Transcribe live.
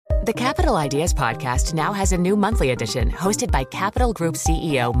The Capital Ideas Podcast now has a new monthly edition hosted by Capital Group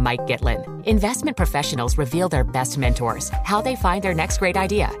CEO Mike Gitlin. Investment professionals reveal their best mentors, how they find their next great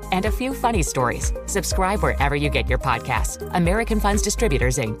idea, and a few funny stories. Subscribe wherever you get your podcasts. American Funds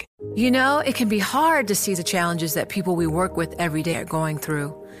Distributors, Inc. You know, it can be hard to see the challenges that people we work with every day are going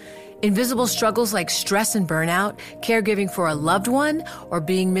through. Invisible struggles like stress and burnout, caregiving for a loved one, or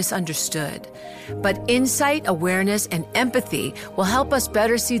being misunderstood. But insight, awareness, and empathy will help us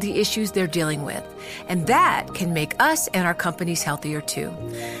better see the issues they're dealing with. And that can make us and our companies healthier too.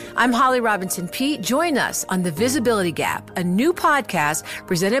 I'm Holly Robinson Peete. Join us on The Visibility Gap, a new podcast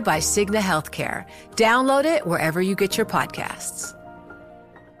presented by Cigna Healthcare. Download it wherever you get your podcasts.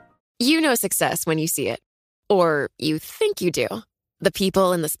 You know success when you see it. Or you think you do. The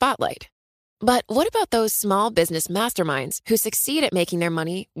people in the spotlight. But what about those small business masterminds who succeed at making their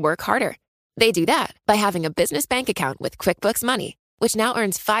money work harder? They do that by having a business bank account with QuickBooks Money, which now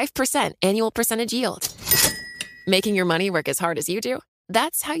earns 5% annual percentage yield. Making your money work as hard as you do?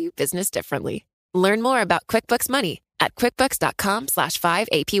 That's how you business differently. Learn more about QuickBooks Money at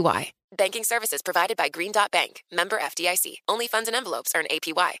quickbooks.com/5APY. Banking services provided by Green Dot Bank. Member FDIC. Only funds and envelopes earn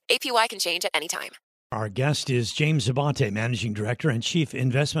APY. APY can change at any time. Our guest is James Abate, Managing Director and Chief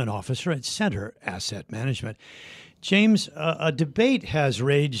Investment Officer at Center Asset Management. James, a debate has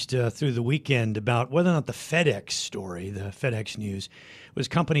raged through the weekend about whether or not the FedEx story, the FedEx news, was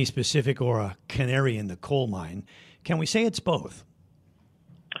company-specific or a canary in the coal mine. Can we say it's both?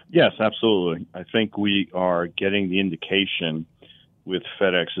 Yes, absolutely. I think we are getting the indication with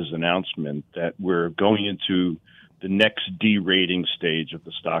FedEx's announcement that we're going into the next derating stage of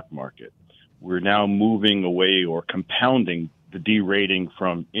the stock market. We're now moving away or compounding the derating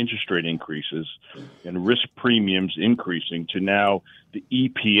from interest rate increases and risk premiums increasing to now the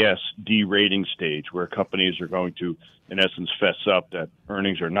EPS derating stage, where companies are going to, in essence, fess up that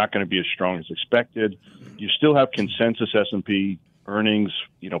earnings are not going to be as strong as expected. You still have consensus S&P earnings,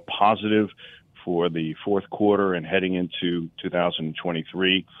 positive for the fourth quarter and heading into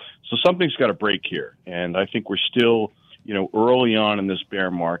 2023. So something's got to break here. And I think we're still early on in this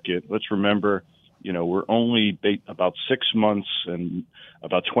bear market. Let's remember, we're only about 6 months and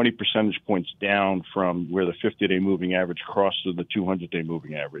about 20 percentage points down from where the 50-day moving average crossed to the 200-day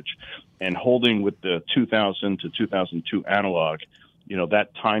moving average. And holding with the 2000 to 2002 analog,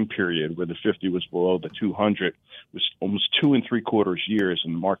 that time period where the 50 was below the 200 was almost 2 3/4 years,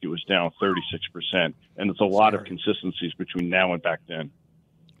 and the market was down 36%. And there's a lot of consistencies between now and back then.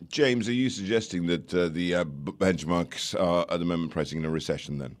 James, are you suggesting that the benchmarks are at the moment pricing in a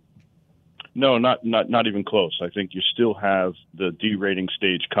recession then? No, not even close. I think you still have the derating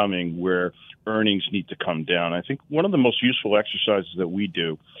stage coming where earnings need to come down. I think one of the most useful exercises that we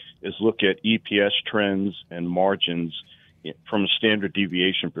do is look at EPS trends and margins from a standard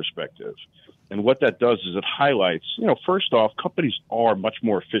deviation perspective. And what that does is it highlights, first off, companies are much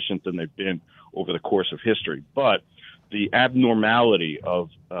more efficient than they've been over the course of history. But the abnormality of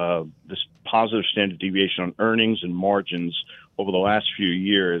this positive standard deviation on earnings and margins over the last few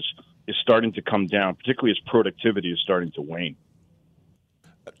years is starting to come down, particularly as productivity is starting to wane.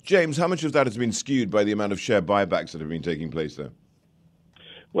 James, how much of that has been skewed by the amount of share buybacks that have been taking place there?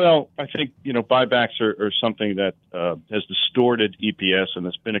 Well, I think, buybacks are something that has distorted EPS, and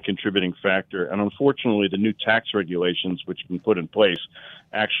that's been a contributing factor. And unfortunately, the new tax regulations, which have been put in place,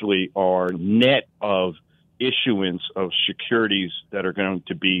 actually are net of issuance of securities that are going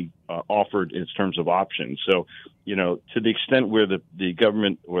to be offered in terms of options. So, to the extent where the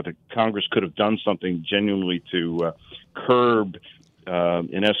government or the Congress could have done something genuinely to curb,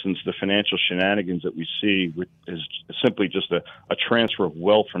 in essence, the financial shenanigans that we see, which is simply just a transfer of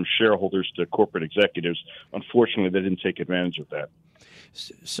wealth from shareholders to corporate executives. Unfortunately, they didn't take advantage of that.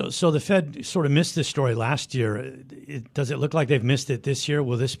 So the Fed sort of missed this story last year. Does it look like they've missed it this year?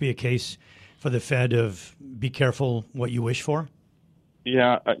 Will this be a case for the Fed of be careful what you wish for?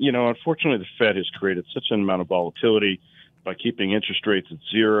 Yeah, unfortunately, the Fed has created such an amount of volatility by keeping interest rates at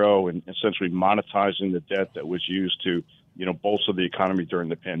zero and essentially monetizing the debt that was used to, bolster the economy during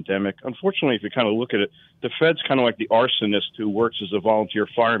the pandemic. Unfortunately, if you kind of look at it, the Fed's kind of like the arsonist who works as a volunteer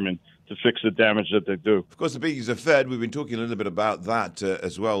fireman to fix the damage that they do. Of course, speaking of Fed, we've been talking a little bit about that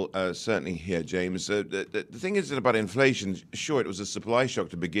as well, certainly here, James. The thing is about inflation, sure, it was a supply shock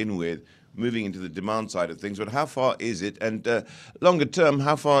to begin with, moving into the demand side of things, but how far is it? And longer term,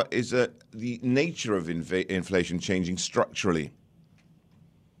 how far is the nature of inflation changing structurally?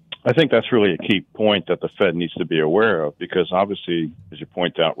 I think that's really a key point that the Fed needs to be aware of, because obviously, as you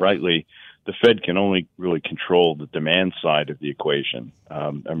point out rightly, the Fed can only really control the demand side of the equation.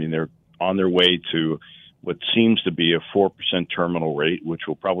 They're on their way to what seems to be a 4% terminal rate, which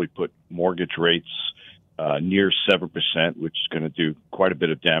will probably put mortgage rates near 7%, which is going to do quite a bit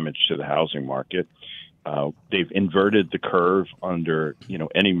of damage to the housing market. They've inverted the curve under,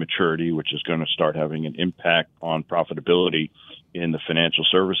 any maturity, which is going to start having an impact on profitability in the financial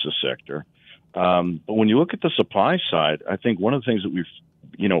services sector. But when you look at the supply side, I think one of the things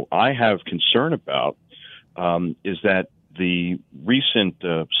that I have concern about is that the recent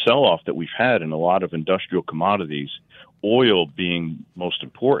sell-off that we've had in a lot of industrial commodities, oil being most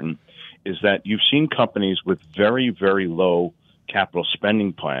important, is that you've seen companies with very, very low capital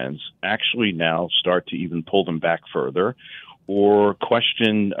spending plans actually now start to even pull them back further or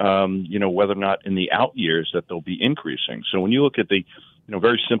question, whether or not in the out years that they'll be increasing. So when you look at the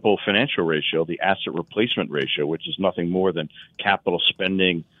very simple financial ratio, the asset replacement ratio, which is nothing more than capital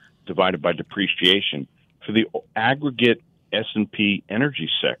spending divided by depreciation, for the aggregate S&P energy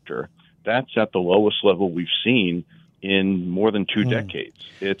sector, that's at the lowest level we've seen in more than 2 decades.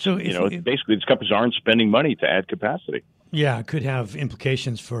 It's, basically these companies aren't spending money to add capacity. Yeah, it could have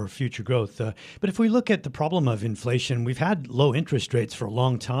implications for future growth. But if we look at the problem of inflation, we've had low interest rates for a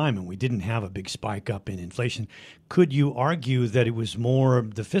long time, and we didn't have a big spike up in inflation. Could you argue that it was more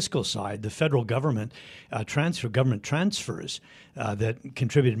the fiscal side, the federal government government transfers that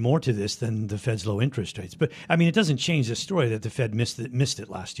contributed more to this than the Fed's low interest rates? But, it doesn't change the story that the Fed missed it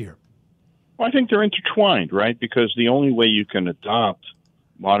last year. Well, I think they're intertwined, right? Because the only way you can adopt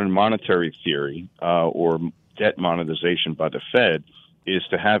modern monetary theory or debt monetization by the Fed is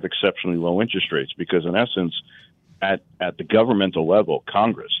to have exceptionally low interest rates, because in essence, at the governmental level,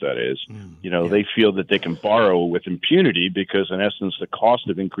 Congress, that is, they feel that they can borrow with impunity because in essence, the cost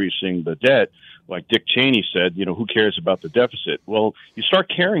of increasing the debt, like Dick Cheney said, who cares about the deficit? Well, you start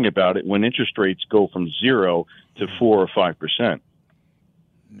caring about it when interest rates go from 0 to 4 or 5%.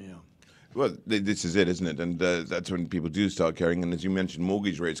 Well, this is it, isn't it? And that's when people do start caring. And as you mentioned,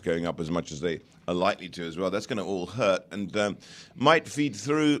 mortgage rates going up as much as they are likely to as well. That's going to all hurt and might feed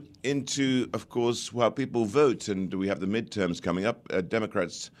through into, of course, how people vote. And we have the midterms coming up.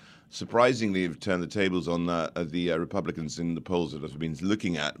 Democrats surprisingly have turned the tables on the Republicans in the polls that I've been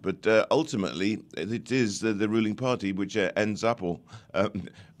looking at. But ultimately, it is the ruling party which ends up, or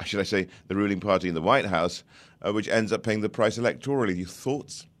should I say, the ruling party in the White House, which ends up paying the price electorally. Your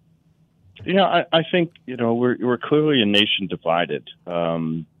thoughts? I think, we're clearly a nation divided.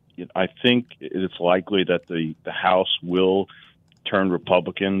 I think it's likely that the House will turn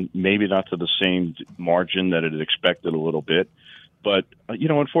Republican, maybe not to the same margin that it had expected a little bit. But,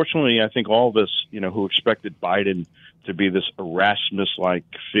 unfortunately, I think all of us, who expected Biden to be this Erasmus-like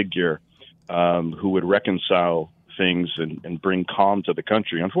figure who would reconcile things and bring calm to the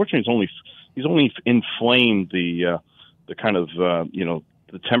country. Unfortunately, he's only inflamed the kind of,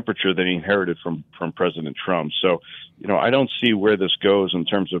 the temperature that he inherited from President Trump. So, I don't see where this goes in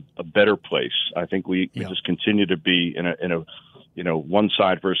terms of a better place. I think we just continue to be in a one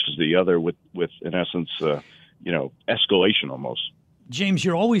side versus the other with in essence, escalation almost. James,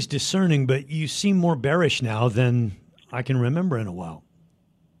 you're always discerning, but you seem more bearish now than I can remember in a while.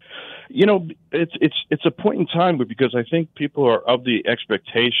 It's a point in time, but because I think people are of the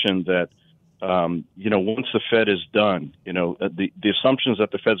expectation that once the Fed is done, the assumption is that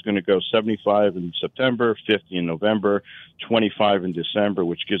the Fed's going to go 75 in September, 50 in November, 25 in December,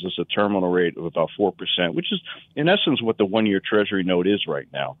 which gives us a terminal rate of about 4%, which is in essence what the 1-year Treasury note is right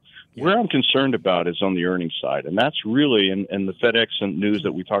now. Yeah. Where I'm concerned about is on the earnings side. And that's really, and the FedEx news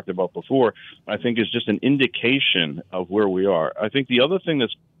that we talked about before, I think is just an indication of where we are. I think the other thing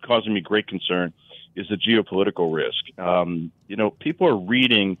that's causing me great concern is the geopolitical risk. People are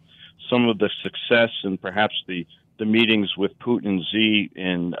reading some of the success and perhaps the meetings with Putin and Xi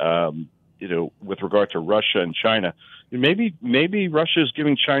in, with regard to Russia and China. Maybe Russia is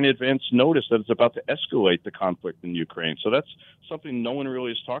giving China advance notice that it's about to escalate the conflict in Ukraine. So that's something no one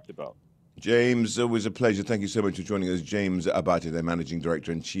really has talked about. James, always a pleasure. Thank you so much for joining us. James Abate, their Managing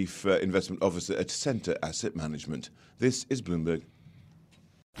Director and Chief Investment Officer at Center Asset Management. This is Bloomberg.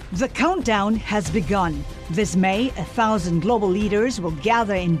 The countdown has begun. This May, 1,000 global leaders will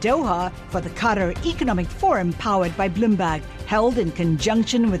gather in Doha for the Qatar Economic Forum powered by Bloomberg, held in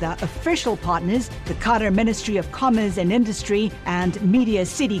conjunction with our official partners, the Qatar Ministry of Commerce and Industry and Media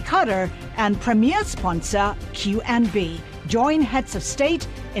City Qatar, and premier sponsor QNB. Join heads of state,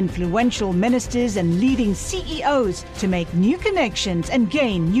 influential ministers, and leading CEOs to make new connections and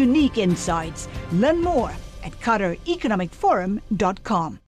gain unique insights. Learn more at QatarEconomicForum.com.